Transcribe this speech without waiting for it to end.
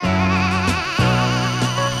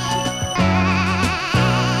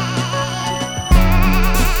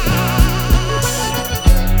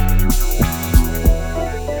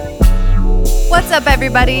What's up,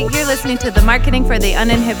 everybody? You're listening to the Marketing for the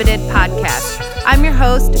Uninhibited podcast. I'm your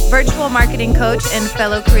host, virtual marketing coach, and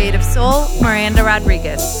fellow creative soul, Miranda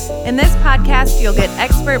Rodriguez. In this podcast, you'll get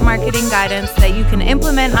expert marketing guidance that you can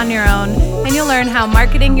implement on your own, and you'll learn how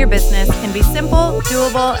marketing your business can be simple,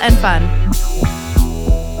 doable, and fun.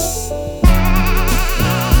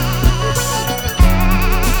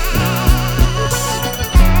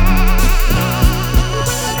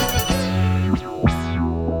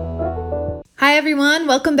 Hi, everyone.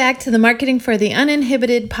 Welcome back to the Marketing for the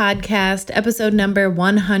Uninhibited podcast, episode number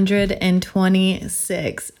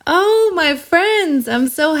 126. Oh, my friends, I'm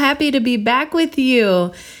so happy to be back with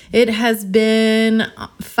you. It has been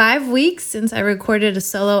 5 weeks since I recorded a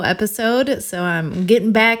solo episode, so I'm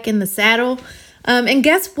getting back in the saddle. And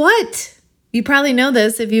guess what? You probably know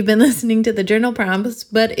this if you've been listening to the journal prompts,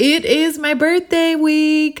 but it is my birthday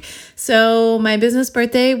week. So my business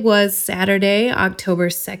birthday was Saturday, October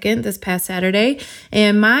 2nd, this past Saturday.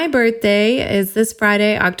 And my birthday is this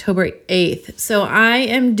Friday, October 8th. So I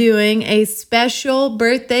am doing a special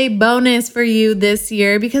birthday bonus for you this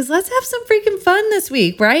year because let's have some freaking fun this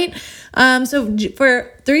week, right? So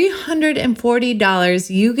for $340,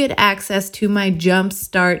 you get access to my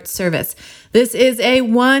Jumpstart service. This is a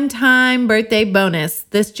one-time birthday bonus.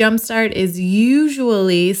 This Jumpstart is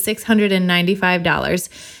usually $695,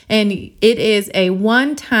 and it is a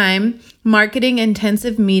one-time marketing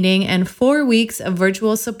intensive meeting and 4 weeks of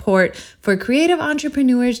virtual support for creative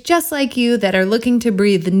entrepreneurs just like you that are looking to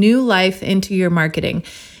breathe new life into your marketing.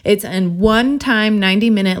 It's a one-time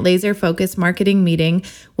 90-minute laser-focused marketing meeting.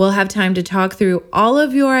 We'll have time to talk through all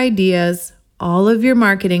of your ideas, all of your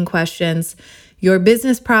marketing questions, your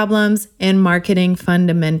business problems, and marketing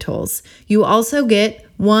fundamentals. You also get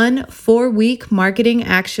one 4-week marketing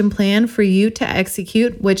action plan for you to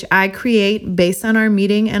execute, which I create based on our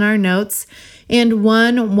meeting and our notes, and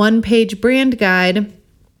one-page brand guide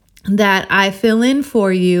that I fill in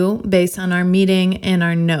for you based on our meeting and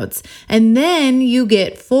our notes. And then you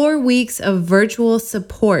get 4 weeks of virtual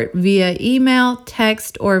support via email,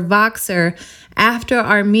 text, or Voxer after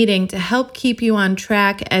our meeting to help keep you on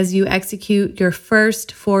track as you execute your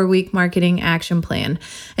first 4-week marketing action plan.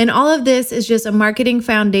 And all of this is just a marketing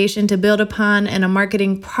foundation to build upon and a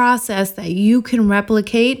marketing process that you can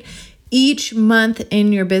replicate each month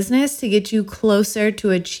in your business to get you closer to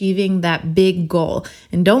achieving that big goal.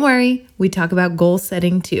 And don't worry, we talk about goal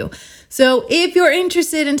setting too. So if you're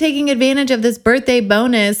interested in taking advantage of this birthday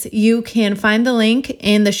bonus, you can find the link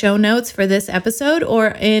in the show notes for this episode or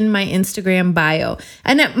in my Instagram bio.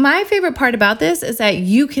 And my favorite part about this is that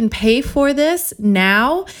you can pay for this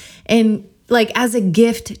now and like as a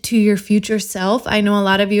gift to your future self. I know a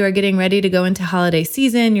lot of you are getting ready to go into holiday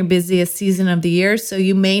season, your busiest season of the year, so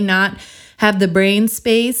you may not have the brain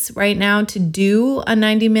space right now to do a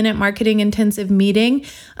 90-minute marketing intensive meeting,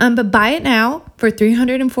 but buy it now for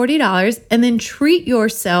 $340 and then treat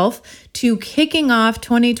yourself to kicking off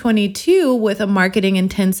 2022 with a marketing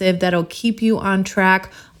intensive that'll keep you on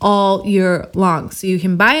track all year long. So you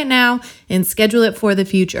can buy it now and schedule it for the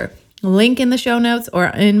future. Link in the show notes or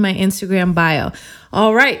in my Instagram bio.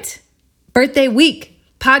 All right, birthday week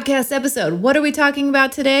podcast episode. What are we talking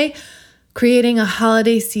about today? Creating a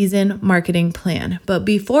holiday season marketing plan. But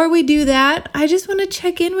before we do that, I just want to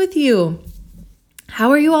check in with you. How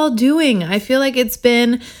are you all doing? I feel like it's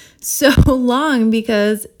been so long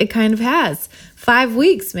because it kind of has. 5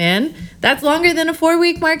 weeks, man. That's longer than a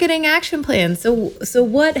 4-week marketing action plan. So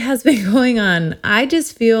what has been going on? I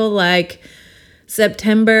just feel like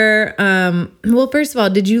September, well, first of all,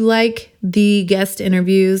 did you like the guest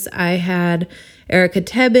interviews? I had Erica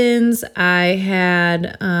Tebbins. I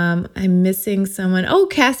had, I'm missing someone. Oh,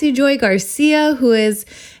 Cassie Joy Garcia, who is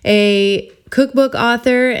a cookbook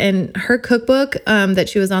author, and her cookbook that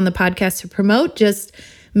she was on the podcast to promote just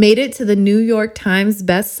made it to the New York Times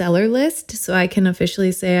bestseller list. So I can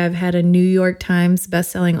officially say I've had a New York Times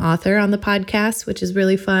bestselling author on the podcast, which is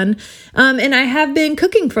really fun. And I have been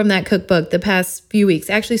cooking from that cookbook the past few weeks,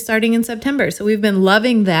 actually starting in September. So we've been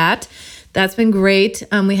loving that. That's been great.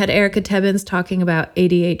 We had Erica Tebbins talking about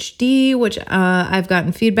ADHD, which I've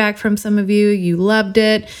gotten feedback from some of you. You loved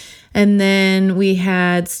it. And then we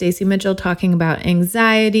had Stacey Mitchell talking about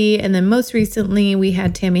anxiety. And then most recently, we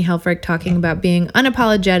had Tammy Helfrich talking about being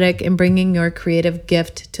unapologetic and bringing your creative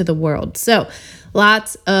gift to the world. So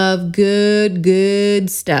lots of good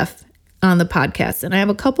stuff on the podcast. And I have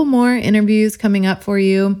a couple more interviews coming up for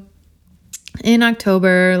you in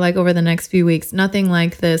October, like over the next few weeks. Nothing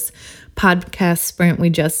like this podcast sprint we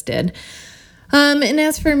just did. And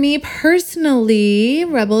as for me personally,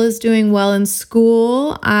 Rebel is doing well in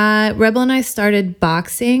school. Rebel and I started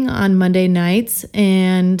boxing on Monday nights,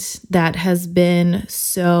 and that has been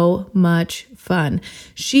so much fun.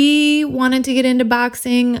 She wanted to get into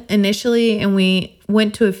boxing initially, and we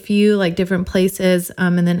went to a few like different places,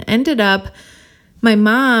 and then ended up, my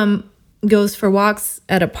mom goes for walks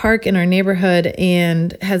at a park in our neighborhood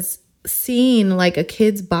and has seen like a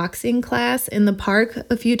kids boxing class in the park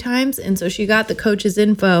a few times. And so she got the coach's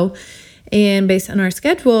info, and based on our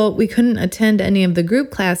schedule, we couldn't attend any of the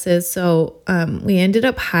group classes. So we ended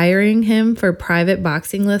up hiring him for private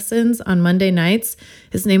boxing lessons on Monday nights.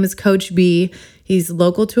 His name is Coach B. He's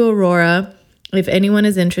local to Aurora. If anyone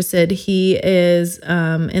is interested, he is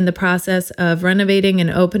in the process of renovating and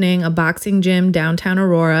opening a boxing gym downtown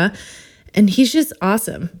Aurora. And he's just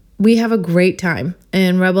awesome. We have a great time.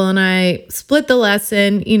 And Rebel and I split the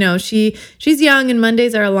lesson. You know, she's young and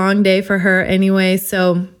Mondays are a long day for her anyway.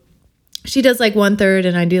 So she does like 1/3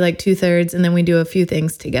 and I do like 2/3, and then we do a few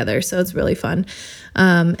things together. So it's really fun.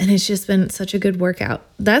 And it's just been such a good workout.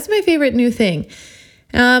 That's my favorite new thing.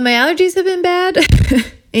 My allergies have been bad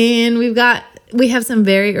and we have some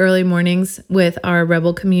very early mornings with our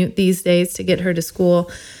Rebel commute these days to get her to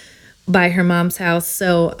school by her mom's house.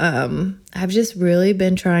 So I've just really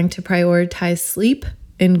been trying to prioritize sleep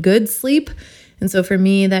and good sleep. And so for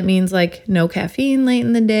me, that means like no caffeine late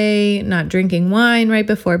in the day, not drinking wine right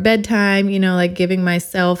before bedtime, you know, like giving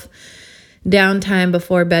myself downtime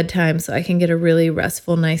before bedtime so I can get a really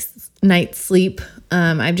restful, nice night's sleep.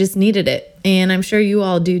 I've just needed it, and I'm sure you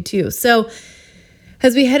all do too. So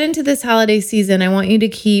as we head into this holiday season, I want you to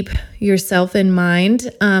keep yourself in mind.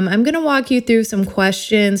 I'm going to walk you through some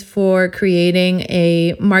questions for creating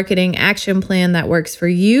a marketing action plan that works for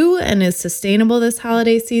you and is sustainable this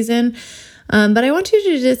holiday season. But I want you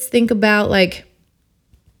to just think about, like,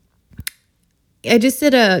 I just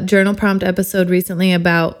did a journal prompt episode recently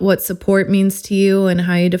about what support means to you and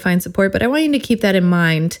how you define support, but I want you to keep that in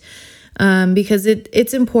mind. Because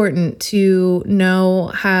it's important to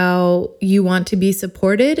know how you want to be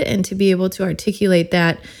supported and to be able to articulate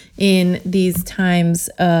that in these times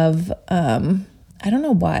of, I don't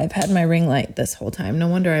know why I've had my ring light this whole time. No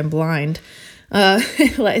wonder I'm blind.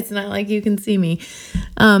 It's not like you can see me.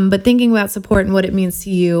 But thinking about support and what it means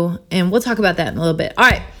to you, and we'll talk about that in a little bit. All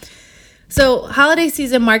right. So holiday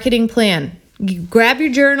season marketing plan. You grab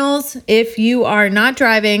your journals if you are not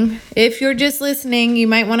driving. If you're just listening, you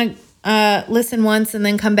might want to listen once and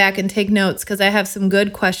then come back and take notes, because I have some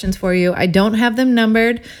good questions for you. I don't have them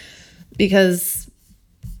numbered because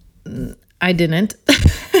I didn't.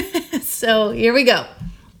 So here we go.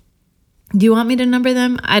 Do you want me to number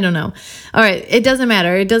them? I don't know. All right. It doesn't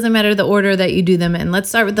matter. It doesn't matter the order that you do them in. Let's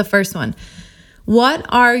start with the first one. What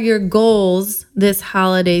are your goals this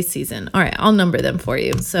holiday season? All right. I'll number them for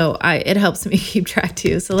you. So it helps me keep track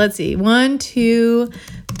too. So let's see. 1, 2,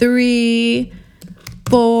 3,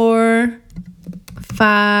 4,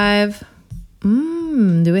 5.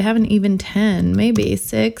 Do we have an even 10? Maybe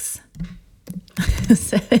 6,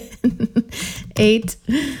 7, 8,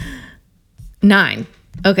 9.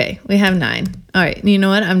 Okay, we have 9. All right, you know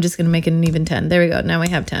what? I'm just going to make it an even 10. There we go. Now we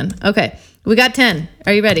have 10. Okay, we got 10.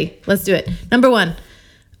 Are you ready? Let's do it. Number 1.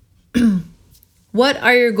 What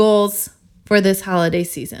are your goals for this holiday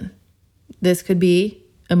season? This could be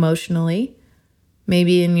emotionally.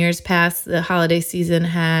 Maybe in years past, the holiday season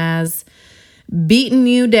has beaten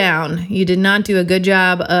you down. You did not do a good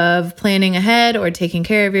job of planning ahead or taking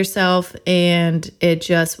care of yourself, and it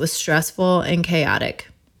just was stressful and chaotic.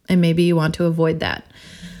 And maybe you want to avoid that.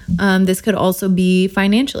 This could also be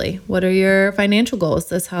financially. What are your financial goals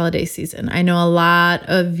this holiday season? I know a lot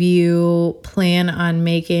of you plan on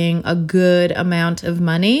making a good amount of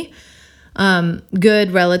money,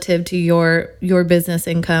 good relative to your business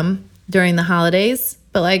income during the holidays,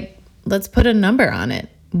 but like, let's put a number on it.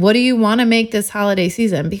 What do you want to make this holiday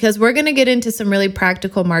season? Because we're going to get into some really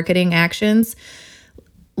practical marketing actions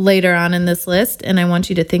later on in this list, and I want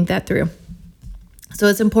you to think that through. So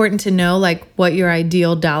it's important to know like what your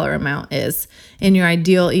ideal dollar amount is and your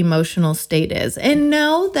ideal emotional state is, and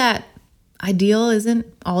know that ideal isn't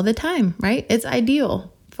all the time, right? It's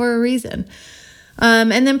ideal for a reason.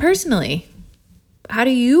 And then personally, how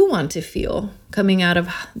do you want to feel coming out of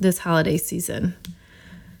this holiday season?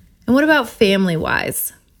 And what about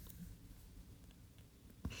family-wise?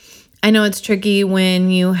 I know it's tricky when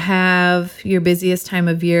you have your busiest time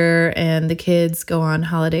of year and the kids go on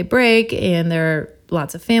holiday break and there are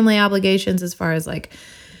lots of family obligations as far as like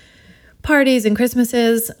parties and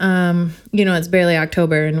Christmases. It's barely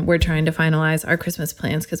October and we're trying to finalize our Christmas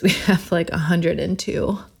plans because we have like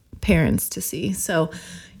 102 parents to see. So,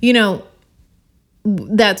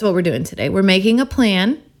 that's what we're doing today. We're making a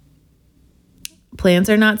plan. Plans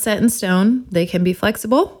are not set in stone. They can be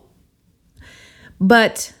flexible,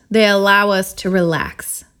 but they allow us to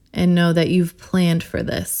relax and know that you've planned for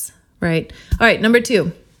this, right? All right, number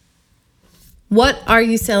 2. What are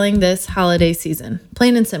you selling this holiday season?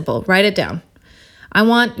 Plain and simple, write it down. I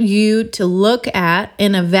want you to look at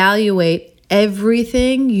and evaluate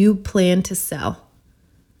everything you plan to sell.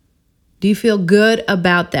 Do you feel good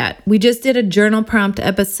about that? We just did a journal prompt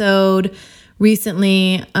episode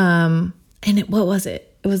recently. What was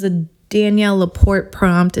it? It was a Danielle Laporte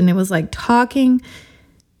prompt, and it was like talking,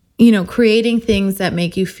 creating things that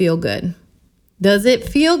make you feel good. Does it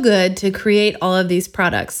feel good to create all of these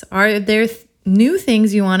products? Are there new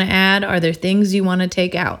things you want to add? Are there things you want to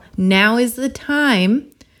take out? Now is the time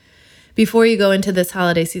before you go into this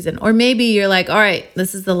holiday season. Or maybe you're like, all right,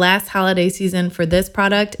 this is the last holiday season for this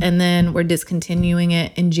product, and then we're discontinuing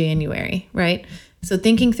it in January, right? So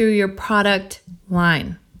thinking through your product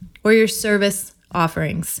line or your service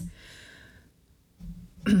offerings.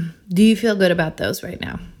 Do you feel good about those right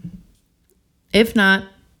now? If not,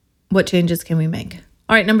 what changes can we make?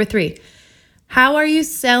 All right, number 3. How are you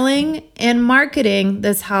selling and marketing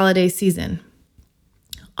this holiday season?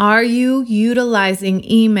 Are you utilizing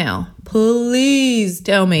email? Please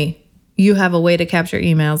tell me you have a way to capture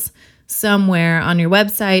emails somewhere on your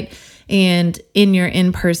website and in your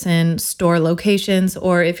in-person store locations,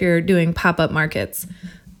 or if you're doing pop-up markets.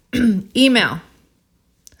 Email,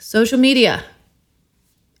 social media,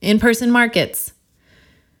 in-person markets.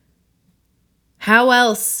 How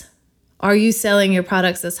else are you selling your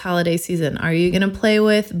products this holiday season? Are you going to play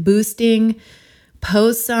with boosting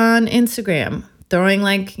posts on Instagram, throwing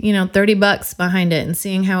 $30 behind it and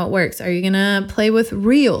seeing how it works? Are you going to play with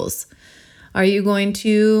reels? Are you going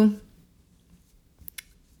to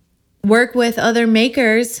work with other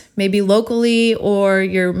makers, maybe locally or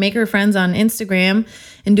your maker friends on Instagram,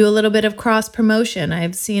 and do a little bit of cross promotion?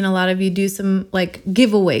 I've seen a lot of you do some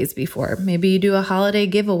giveaways before. Maybe you do a holiday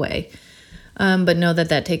giveaway. But know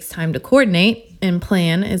that takes time to coordinate and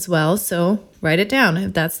plan as well. So write it down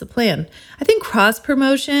if that's the plan. I think cross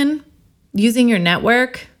promotion, using your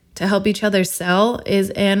network to help each other sell,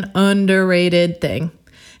 is an underrated thing,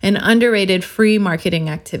 an underrated free marketing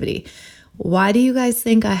activity. Why do you guys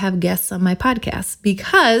think I have guests on my podcast?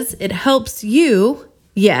 Because it helps you.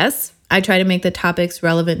 Yes, I try to make the topics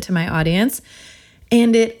relevant to my audience.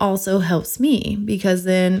 And it also helps me because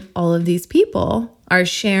then all of these people are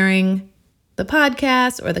sharing the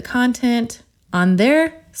podcast or the content on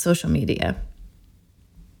their social media.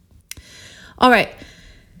 All right.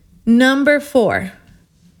 Number 4,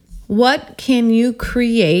 what can you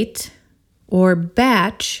create or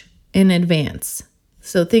batch in advance?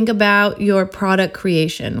 So think about your product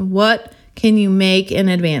creation. What can you make in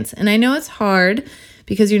advance? And I know it's hard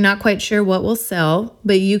because you're not quite sure what will sell,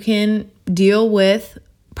 but you can deal with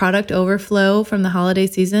product overflow from the holiday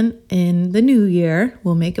season in the new year.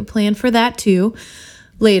 We'll make a plan for that too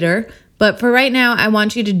later. But for right now, I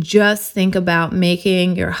want you to just think about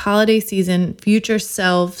making your holiday season future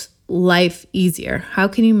self's life easier. How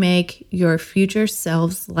can you make your future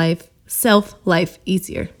self life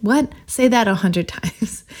easier? What? Say that 100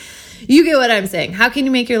 times. You get what I'm saying. How can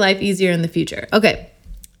you make your life easier in the future? Okay.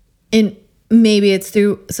 And maybe it's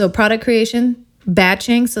through product creation,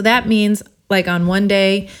 batching. So that means on one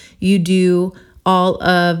day you do all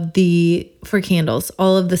of for candles,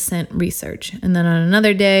 all of the scent research. And then on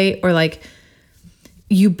another day, or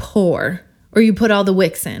you pour, or you put all the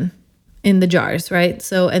wicks in the jars, right?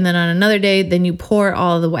 So, and then on another day, then you pour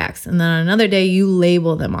all of the wax. And then on another day, you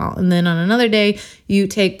label them all. And then on another day, you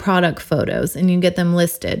take product photos and you get them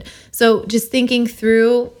listed. So just thinking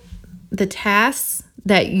through the tasks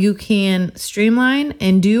that you can streamline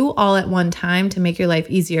and do all at one time to make your life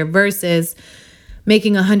easier versus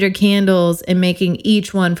making 100 candles and making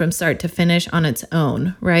each one from start to finish on its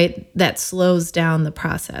own, right? That slows down the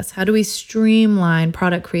process. How do we streamline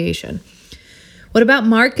product creation? What about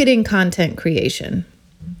marketing content creation?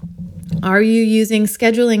 Are you using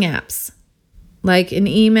scheduling apps like an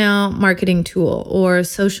email marketing tool or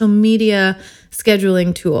social media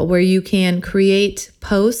scheduling tool where you can create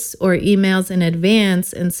posts or emails in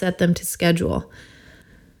advance and set them to schedule?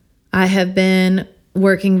 I have been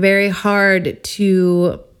working very hard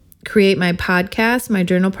to create my podcast, my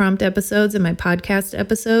journal prompt episodes and my podcast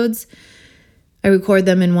episodes. I record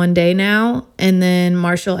them in one day now, and then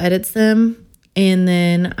Marshall edits them, and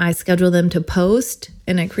then I schedule them to post,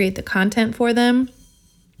 and I create the content for them,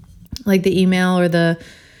 like the email or the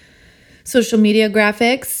social media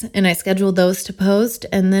graphics, and I schedule those to post,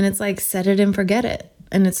 and then it's set it and forget it.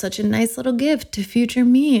 And it's such a nice little gift to future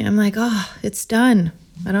me. I'm like, oh, it's done.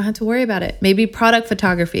 I don't have to worry about it. Maybe product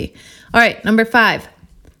photography. All right, number 5.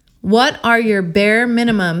 What are your bare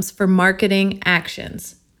minimums for marketing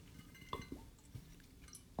actions?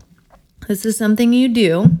 This is something you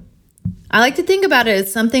do. I like to think about it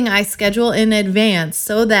as something I schedule in advance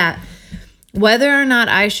so that whether or not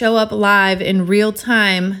I show up live in real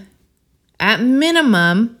time, at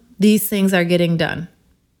minimum, these things are getting done.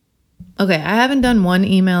 Okay, I haven't done one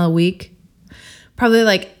email a week, probably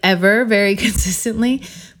like ever, very consistently,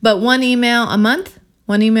 but one email a month,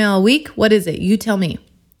 one email a week. What is it? You tell me.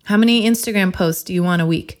 How many Instagram posts do you want a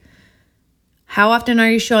week? How often are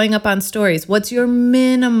you showing up on stories? What's your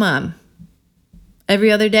minimum?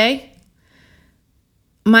 Every other day?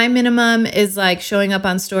 My minimum is like showing up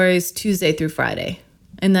on stories Tuesday through Friday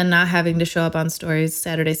and then not having to show up on stories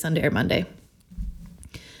Saturday, Sunday, or Monday.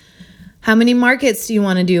 How many markets do you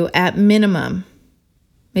want to do at minimum?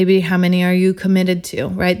 Maybe how many are you committed to,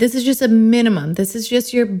 right? This is just a minimum. This is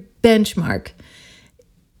just your benchmark.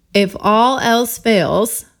 If all else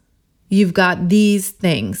fails, you've got these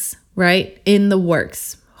things, right, in the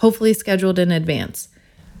works, hopefully scheduled in advance.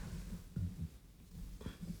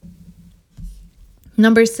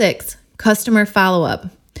 Number 6, customer follow-up.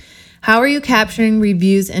 How are you capturing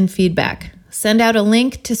reviews and feedback? Send out a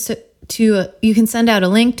link you can send out a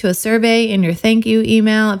link to a survey in your thank you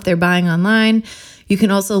email if they're buying online. You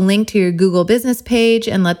can also link to your Google business page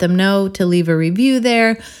and let them know to leave a review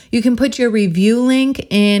there. You can put your review link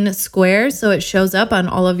in Square so it shows up on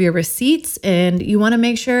all of your receipts. And you want to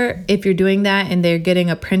make sure if you're doing that and they're getting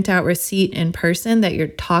a printout receipt in person that you're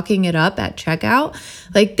talking it up at checkout.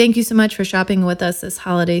 Like, thank you so much for shopping with us this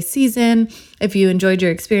holiday season. If you enjoyed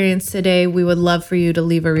your experience today, we would love for you to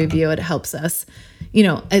leave a review. It helps us.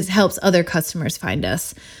 It helps other customers find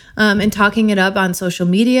us. And talking it up on social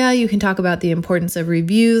media, you can talk about the importance of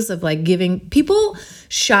reviews, of like giving people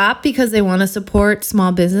shop because they want to support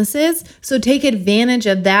small businesses. So take advantage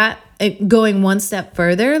of that, going one step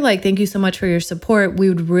further. Like, thank you so much for your support. We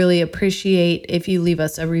would really appreciate if you leave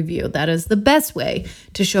us a review. That is the best way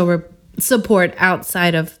to show support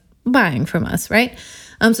outside of buying from us, right?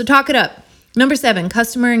 So talk it up. Number 7,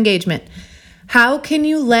 customer engagement. How can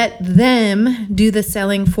you let them do the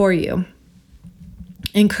selling for you?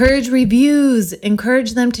 Encourage reviews,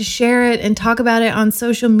 encourage them to share it and talk about it on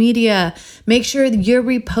social media. Make sure you're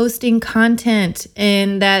reposting content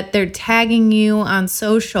and that they're tagging you on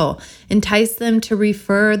social. Entice them to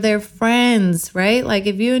refer their friends, right? Like,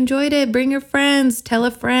 if you enjoyed it, bring your friends, tell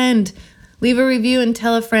a friend, leave a review and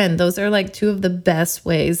tell a friend. Those are like 2 of the best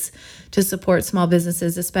ways to support small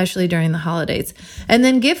businesses, especially during the holidays. And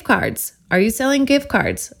then gift cards. Are you selling gift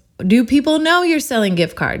cards? Do people know you're selling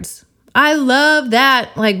gift cards? I love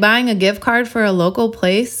that. Like, buying a gift card for a local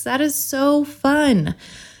place. That is so fun.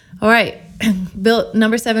 All right.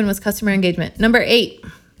 Number 7 was customer engagement. Number 8,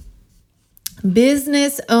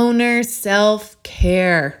 business owner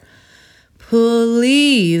self-care.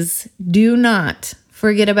 Please do not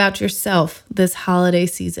forget about yourself this holiday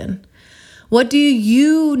season. What do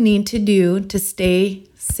you need to do to stay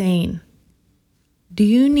sane? Do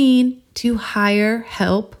you need to hire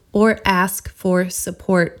help or ask for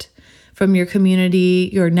support from your community,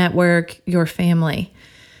 your network, your family?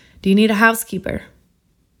 Do you need a housekeeper?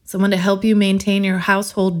 Someone to help you maintain your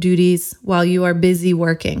household duties while you are busy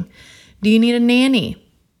working? Do you need a nanny?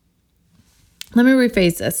 Let me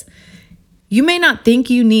rephrase this. You may not think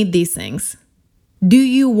you need these things. Do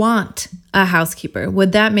you want a housekeeper?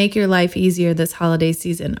 Would that make your life easier this holiday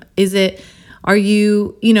season? Is it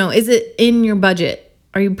in your budget?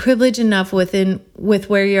 Are you privileged enough with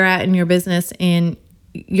where you're at in your business and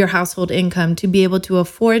your household income to be able to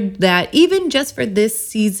afford that, even just for this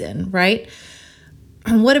season, right?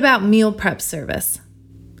 What about meal prep service?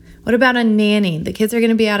 What about a nanny? The kids are going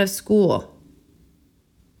to be out of school.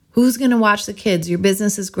 Who's going to watch the kids? Your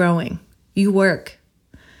business is growing. You work.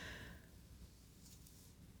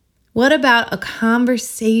 What about a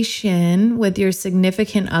conversation with your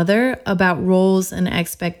significant other about roles and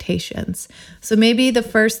expectations? So maybe the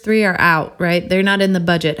first 3 are out, right? They're not in the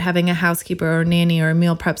budget, having a housekeeper or a nanny or a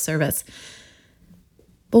meal prep service.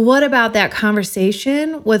 But what about that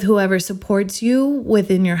conversation with whoever supports you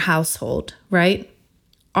within your household, right?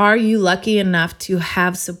 Are you lucky enough to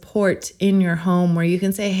have support in your home where you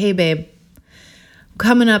can say, hey, babe, I'm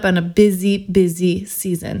coming up on a busy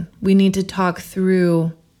season. We need to talk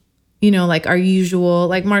through like our usual,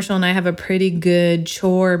 like Marshall and I have a pretty good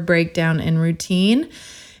chore breakdown and routine.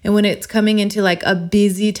 And when it's coming into like a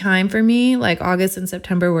busy time for me, like August and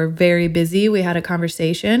September were very busy. We had a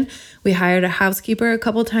conversation. We hired a housekeeper a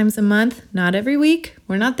couple times a month, not every week.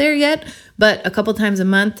 We're not there yet, but a couple times a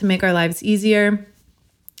month to make our lives easier.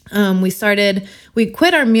 We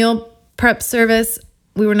quit our meal prep service.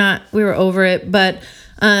 We were over it, but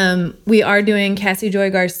we are doing Cassie Joy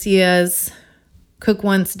Garcia's Cook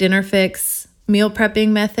Once Dinner Fix meal prepping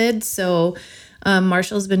method. So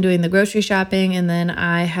Marshall's been doing the grocery shopping, and then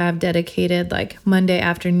I have dedicated like Monday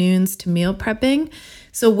afternoons to meal prepping.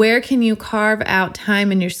 So where can you carve out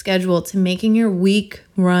time in your schedule to making your week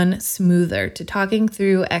run smoother, to talking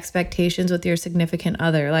through expectations with your significant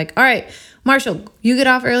other? Like, all right, Marshall, you get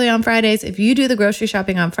off early on Fridays. If you do the grocery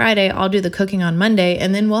shopping on Friday, I'll do the cooking on Monday,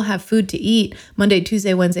 and then we'll have food to eat Monday,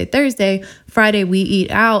 Tuesday, Wednesday, Thursday. Friday, we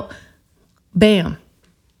eat out. Bam.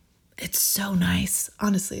 It's so nice.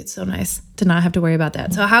 Honestly, it's so nice to not have to worry about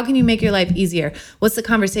that. So how can you make your life easier? What's the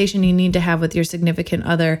conversation you need to have with your significant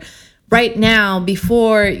other right now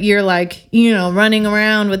before you're like, running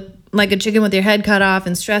around with like a chicken with your head cut off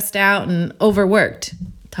and stressed out and overworked?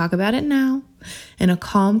 Talk about it now in a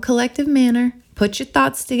calm, collective manner. Put your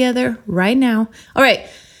thoughts together right now. All right.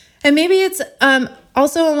 And maybe it's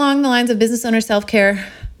also along the lines of business owner self-care.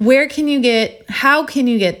 How can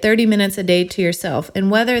you get 30 minutes a day to yourself? And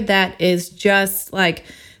whether that is just like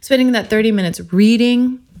spending that 30 minutes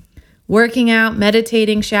reading, working out,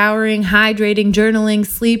 meditating, showering, hydrating, journaling,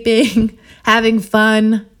 sleeping, having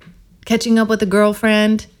fun, catching up with a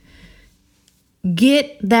girlfriend.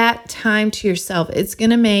 Get that time to yourself. It's going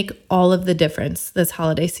to make all of the difference this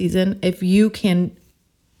holiday season if you can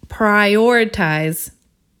prioritize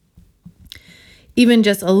even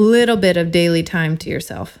just a little bit of daily time to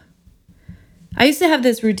yourself. I used to have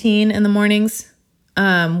this routine in the mornings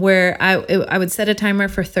where I would set a timer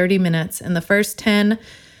for 30 minutes. And the first 10,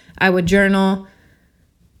 I would journal.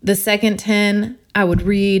 The second 10, I would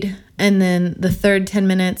read. And then the third 10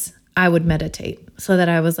 minutes, I would meditate, so that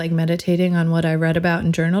I was like meditating on what I read about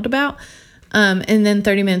and journaled about. And then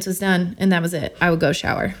 30 minutes was done, and that was it. I would go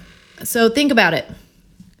shower. So think about it.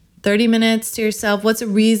 30 minutes to yourself. What's a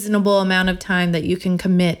reasonable amount of time that you can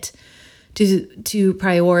commit to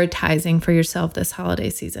prioritizing for yourself this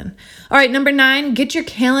holiday season? All right, number 9, get your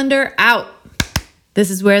calendar out.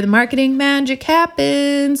 This is where the marketing magic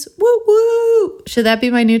happens. Woo woo. Should that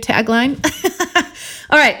be my new tagline?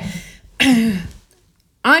 All right.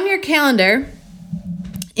 On your calendar,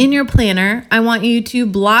 in your planner, I want you to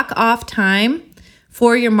block off time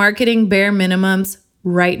for your marketing bare minimums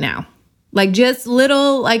right now. Like just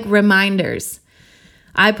little like reminders.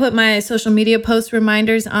 I put my social media post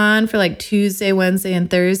reminders on for like Tuesday, Wednesday, and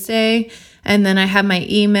Thursday. And then I have my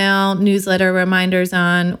email newsletter reminders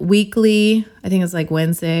on weekly. I think it's like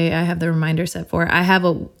Wednesday. I have the reminder set for. I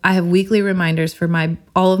have weekly reminders for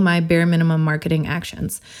all of my bare minimum marketing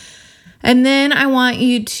actions. And then I want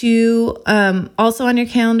you to also on your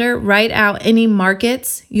calendar, write out any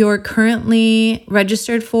markets you're currently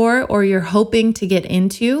registered for or you're hoping to get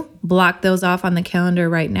into. Block those off on the calendar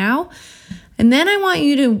right now. And then I want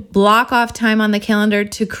you to block off time on the calendar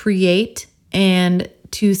to create and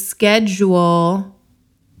to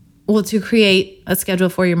create a schedule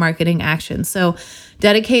for your marketing action. So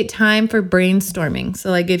dedicate time for brainstorming.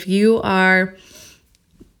 So like if you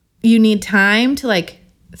need time to like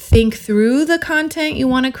think through the content you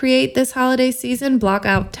want to create this holiday season, block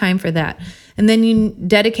out time for that. And then you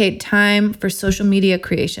dedicate time for social media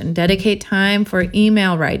creation, dedicate time for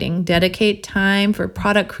email writing, dedicate time for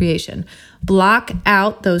product creation. Block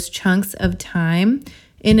out those chunks of time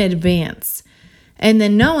in advance. And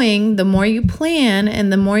then knowing the more you plan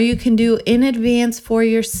and the more you can do in advance for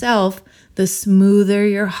yourself, the smoother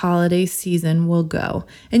your holiday season will go.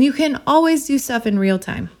 And you can always do stuff in real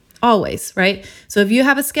time. Always, right? So if you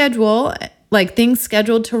have a schedule, like things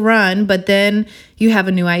scheduled to run, but then you have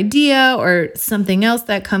a new idea or something else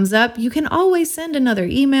that comes up, you can always send another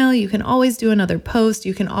email. You can always do another post.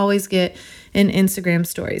 You can always get in Instagram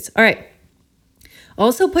stories. All right.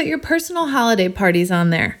 Also put your personal holiday parties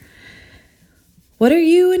on there. What are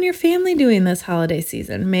you and your family doing this holiday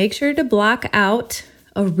season? Make sure to block out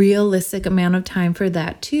a realistic amount of time for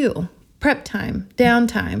that too. Prep time,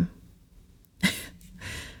 downtime.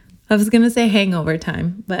 I was going to say hangover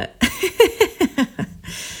time, but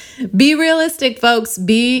be realistic, folks.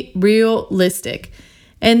 Be realistic.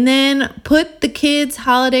 And then put the kids'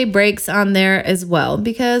 holiday breaks on there as well,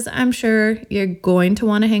 because I'm sure you're going to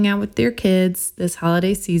want to hang out with your kids this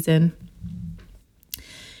holiday season.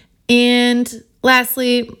 And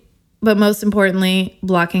lastly, but most importantly,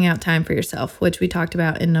 blocking out time for yourself, which we talked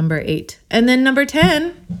about in number 8. And then number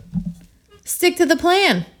 10, stick to the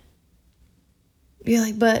plan. You're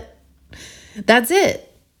like, but that's it.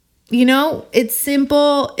 It's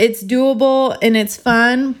simple, it's doable, and it's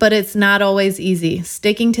fun, but it's not always easy.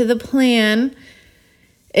 Sticking to the plan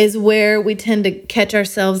is where we tend to catch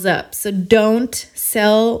ourselves up. So don't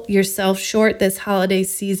sell yourself short this holiday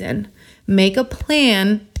season. Make a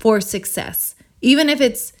plan for success. Even if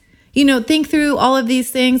it's, think through all of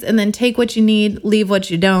these things and then take what you need, leave what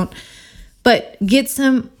you don't. But get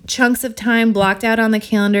some chunks of time blocked out on the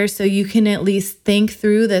calendar so you can at least think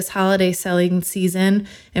through this holiday selling season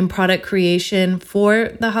and product creation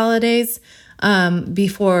for the holidays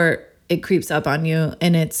before it creeps up on you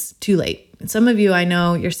and it's too late. Some of you, I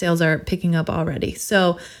know your sales are picking up already.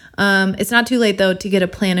 So it's not too late, though, to get a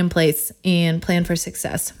plan in place and plan for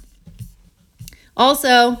success.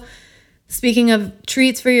 Also, speaking of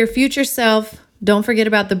treats for your future self, don't forget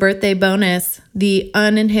about the birthday bonus, the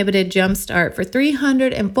Uninhibited Jumpstart for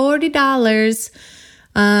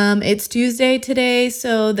 $340. It's Tuesday today,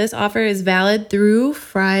 so this offer is valid through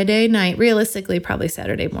Friday night. Realistically, probably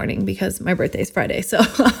Saturday morning because my birthday is Friday. So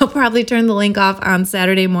I'll probably turn the link off on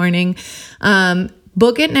Saturday morning.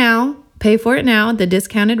 Book it now, pay for it now, the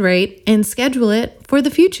discounted rate, and schedule it for the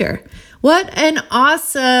future. What an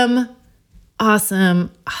awesome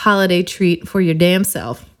holiday treat for your damn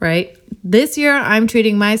self, right? This year, I'm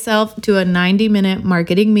treating myself to a 90-minute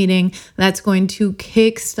marketing meeting that's going to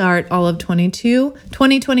kickstart all of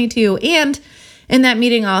 2022. And in that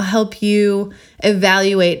meeting, I'll help you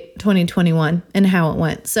evaluate 2021 and how it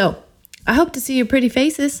went. So I hope to see your pretty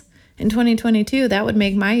faces in 2022. That would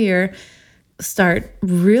make my year start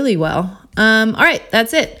really well. All right,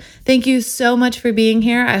 that's it. Thank you so much for being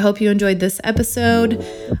here. I hope you enjoyed this episode.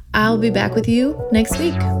 I'll be back with you next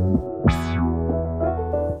week.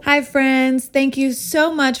 Hi, friends. Thank you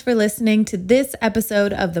so much for listening to this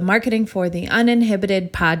episode of the Marketing for the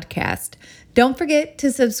Uninhibited podcast. Don't forget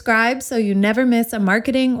to subscribe so you never miss a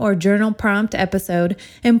marketing or journal prompt episode.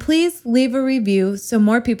 And please leave a review so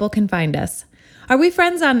more people can find us. Are we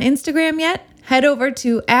friends on Instagram yet? Head over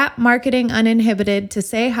to @marketinguninhibited to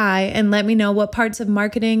say hi and let me know what parts of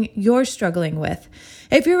marketing you're struggling with.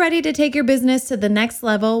 If you're ready to take your business to the next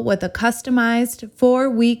level with a customized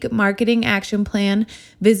 4-week marketing action plan,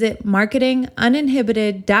 visit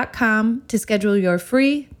marketinguninhibited.com to schedule your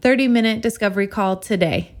free 30-minute discovery call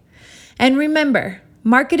today. And remember,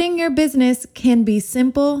 marketing your business can be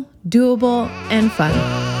simple, doable, and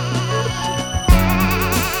fun.